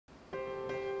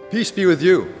Peace be with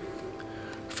you.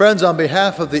 Friends, on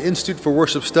behalf of the Institute for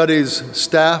Worship Studies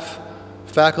staff,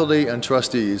 faculty, and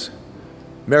trustees,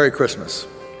 Merry Christmas.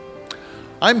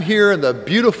 I'm here in the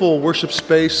beautiful worship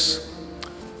space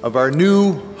of our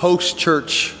new host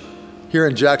church here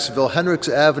in Jacksonville, Hendricks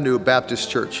Avenue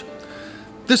Baptist Church.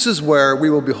 This is where we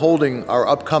will be holding our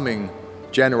upcoming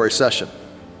January session.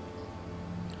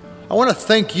 I want to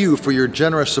thank you for your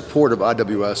generous support of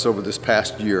IWS over this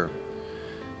past year.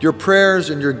 Your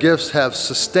prayers and your gifts have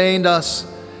sustained us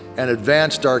and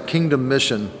advanced our kingdom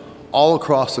mission all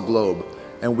across the globe,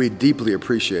 and we deeply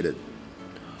appreciate it.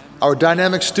 Our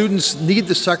dynamic students need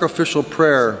the sacrificial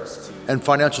prayer and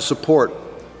financial support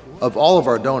of all of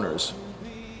our donors.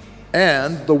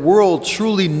 And the world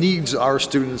truly needs our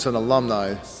students and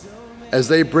alumni as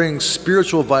they bring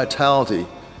spiritual vitality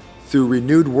through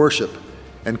renewed worship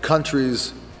in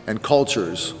countries and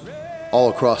cultures all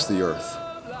across the earth.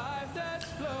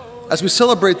 As we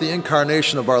celebrate the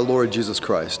incarnation of our Lord Jesus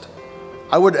Christ,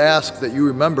 I would ask that you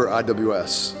remember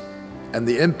IWS and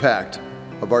the impact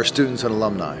of our students and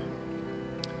alumni.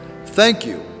 Thank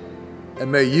you, and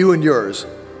may you and yours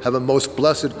have a most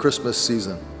blessed Christmas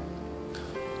season.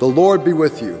 The Lord be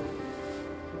with you.